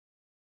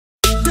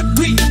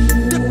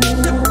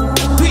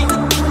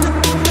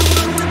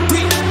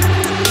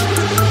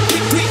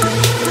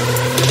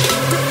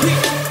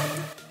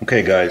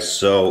Okay guys,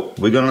 so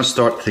we're gonna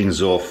start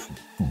things off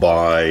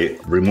by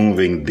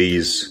removing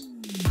these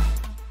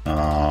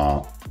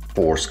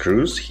 4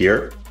 screws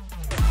here.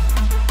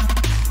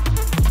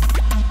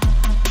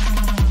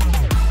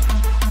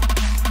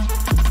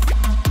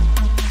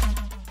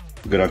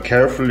 We're gonna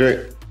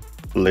carefully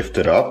lift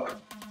it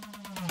up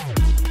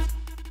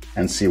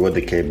and see what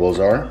the cables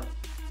are.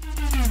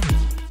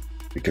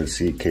 You can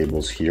see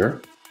cables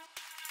here.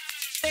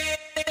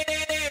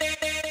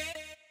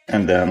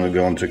 And then we're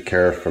going to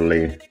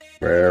carefully,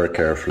 very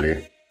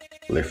carefully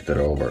lift it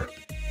over.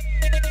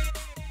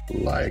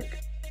 Like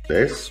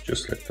this,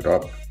 just lift it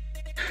up.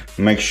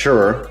 Make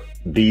sure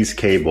these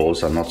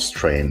cables are not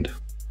strained.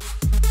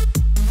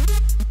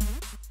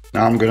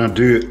 Now I'm gonna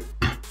do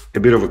a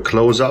bit of a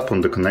close-up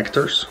on the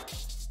connectors,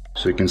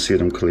 so you can see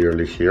them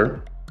clearly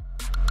here.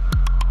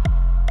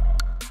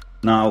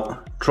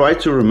 Now try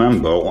to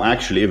remember, or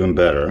actually even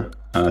better,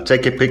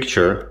 take a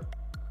picture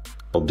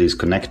of these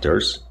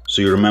connectors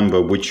so you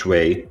remember which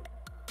way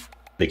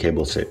the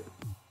cables sit.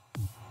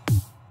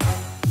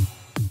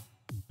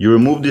 You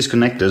remove these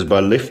connectors by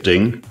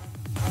lifting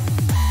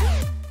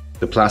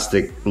the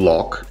plastic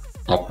lock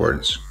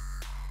upwards.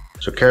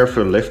 So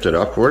carefully lift it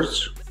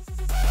upwards,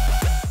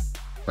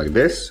 like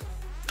this,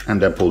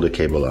 and then pull the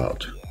cable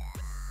out.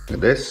 Like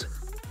this,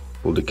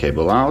 pull the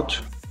cable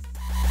out,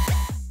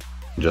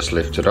 just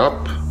lift it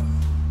up,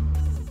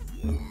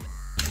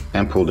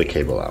 and pull the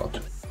cable out.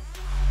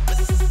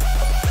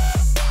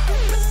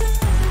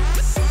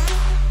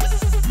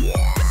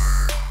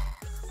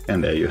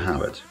 And there you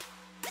have it.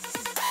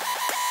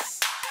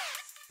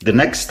 The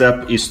next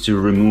step is to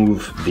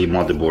remove the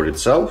motherboard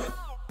itself,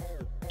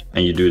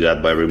 and you do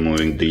that by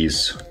removing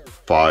these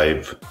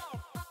 5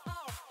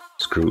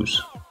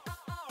 screws.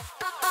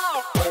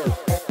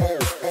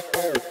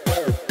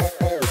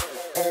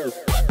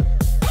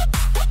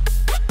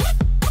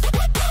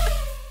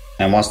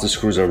 And once the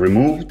screws are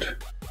removed,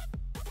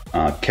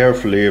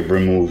 carefully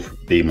remove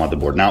the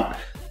motherboard. Now,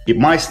 it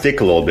might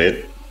stick a little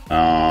bit,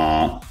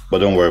 but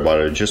don't worry about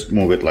it. Just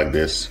move it like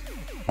this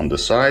on the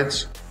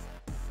sides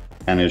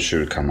and it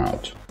should come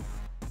out.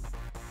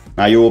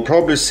 Now you will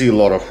probably see a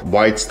lot of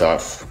white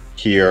stuff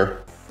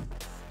here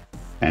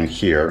and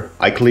here.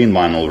 I cleaned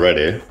mine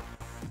already,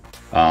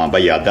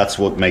 but yeah, that's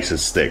what makes it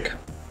stick.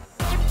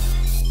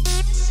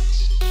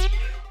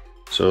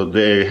 So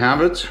there you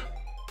have it.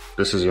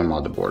 This is your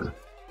motherboard.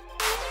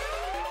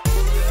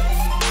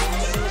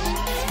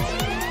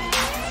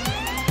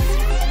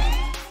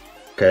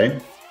 Okay.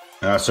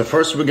 So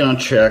first we're gonna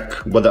check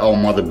whether our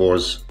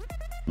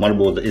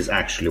motherboard is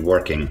actually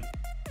working.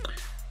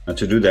 And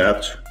to do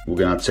that, we're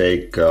gonna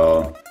take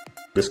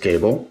this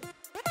cable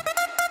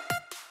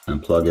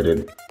and plug it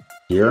in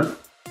here.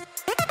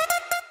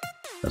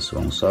 That's the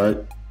wrong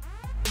side.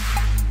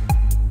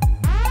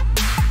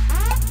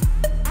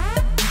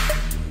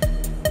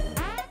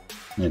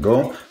 There you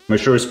go. Make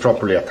sure it's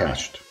properly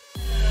attached.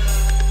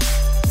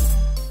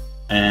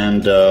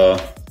 And the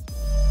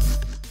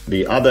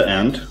other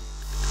end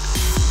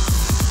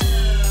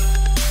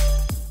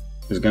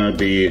is going to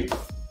be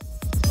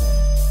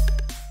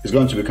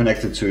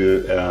connected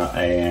to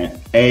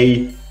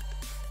a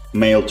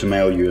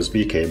male-to-male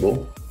USB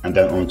cable and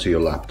then onto your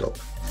laptop.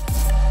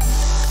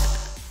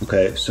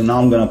 Okay, so now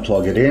I'm going to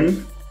plug it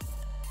in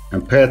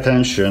and pay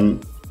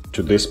attention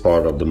to this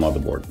part of the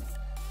motherboard.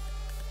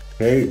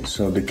 Okay,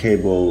 so the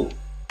cable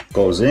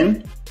goes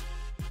in,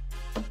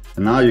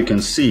 and now you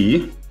can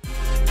see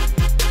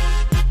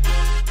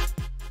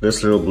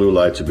this little blue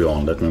light to be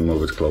on. Let me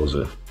move it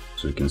closer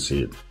so you can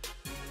see it.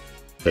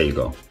 There you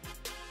go.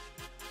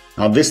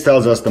 Now this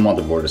tells us the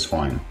motherboard is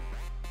fine.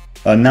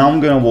 Now I'm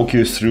going to walk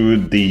you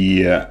through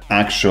the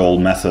actual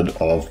method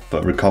of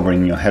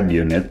recovering your head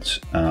unit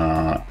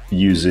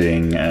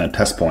using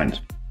test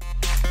point.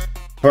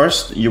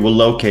 First, you will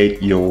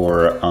locate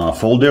your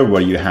folder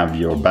where you have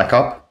your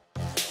backup,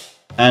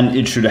 and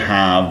it should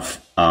have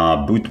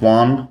boot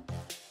 1,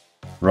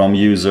 ROM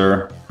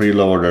user,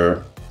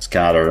 preloader,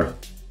 scatter,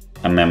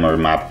 and memory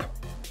map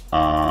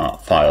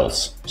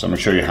files. So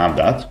make sure you have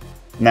that.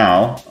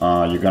 Now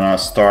you're gonna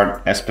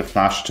start SP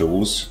Flash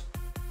Tools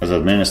as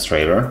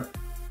administrator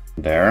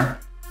there.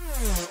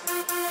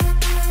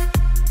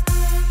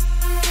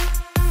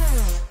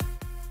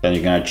 Then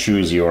you're gonna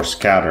choose your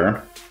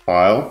scatter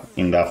file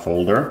in that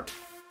folder.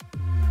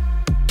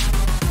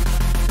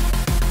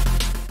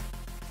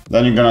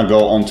 Then you're gonna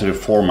go onto the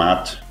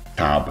format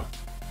tab.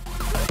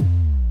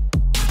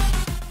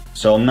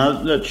 So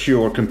now that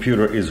your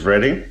computer is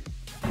ready,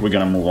 we're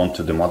gonna move on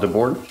to the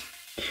motherboard.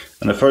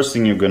 And the first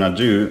thing you're gonna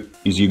do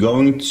is you're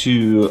going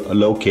to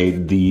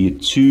locate the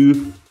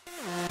 2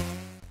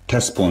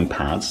 test point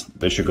pads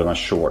that you're gonna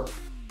short.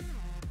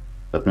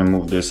 Let me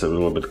move this a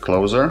little bit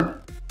closer.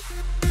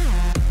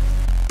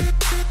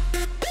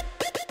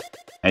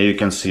 And you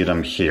can see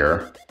them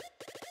here,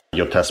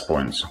 your test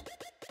points.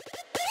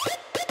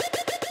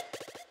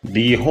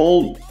 The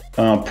whole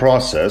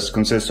process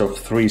consists of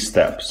 3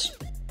 steps.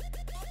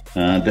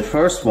 The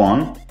first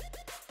one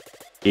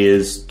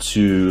is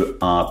to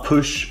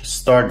push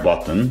start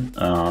button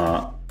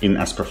in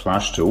Esper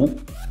Flash tool.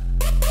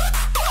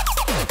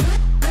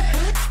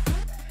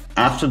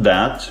 After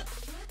that,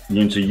 you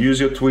need to use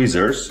your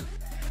tweezers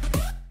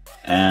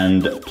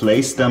and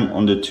place them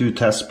on the 2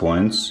 test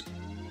points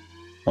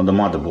on the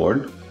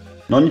motherboard.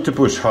 No need to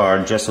push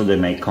hard, just so they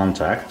make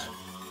contact.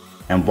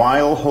 And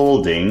while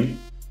holding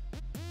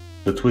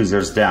the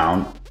tweezers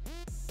down,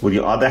 with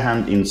your other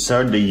hand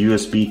insert the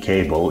USB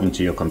cable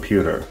into your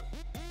computer.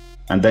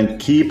 And then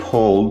keep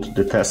hold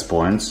the test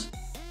points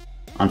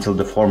until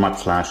the format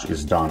flash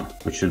is done,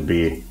 which should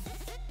be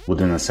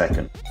within a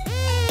second.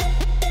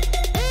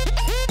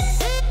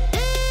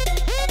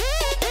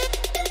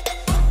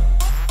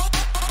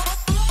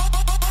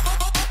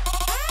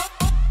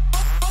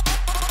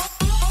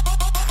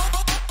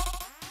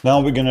 Now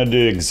we're gonna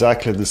do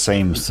exactly the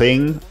same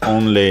thing,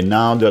 only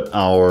now that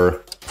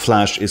our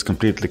flash is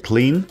completely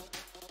clean,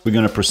 we're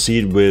gonna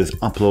proceed with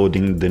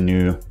uploading the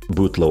new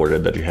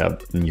bootloader that you have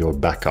in your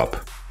backup.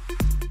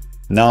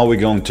 Now we're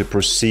going to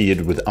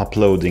proceed with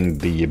uploading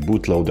the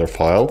bootloader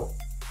file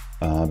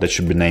that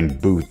should be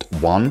named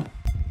boot1.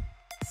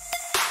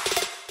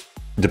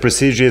 The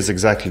procedure is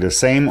exactly the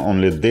same,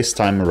 only this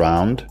time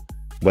around,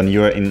 when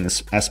you're in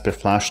Esper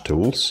Flash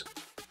Tools,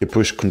 you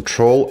push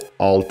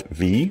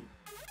Ctrl-Alt-V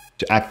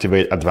to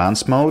activate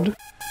advanced mode.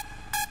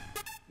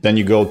 Then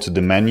you go to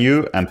the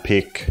menu and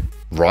pick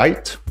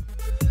write.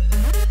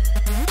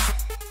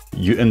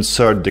 You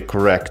insert the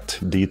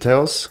correct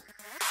details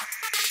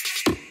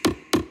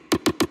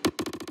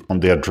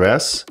on the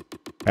address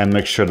and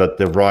make sure that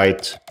the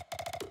right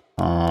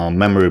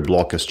memory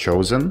block is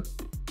chosen.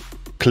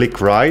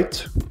 Click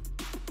write,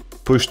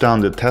 push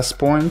down the test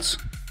points,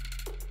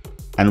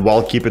 and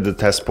while keeping the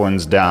test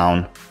points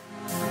down,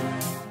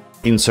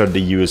 insert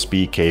the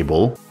USB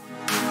cable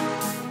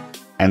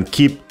and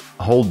keep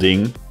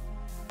holding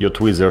your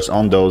tweezers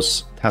on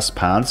those test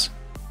pads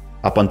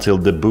up until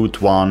the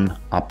boot1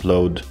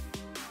 upload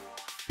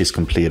is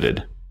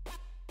completed.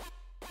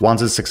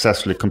 Once it's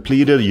successfully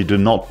completed, you do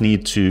not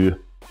need to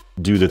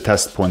do the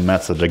test point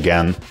method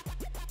again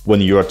when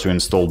you are to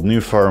install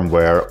new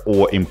firmware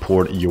or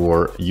import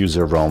your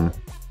user ROM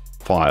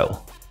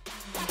file.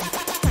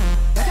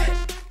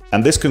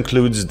 And this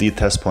concludes the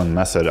test point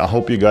method. I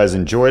hope you guys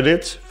enjoyed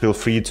it. Feel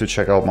free to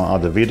check out my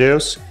other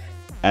videos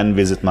and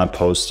visit my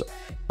posts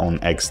on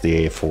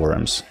XDA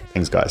forums.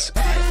 Thanks guys.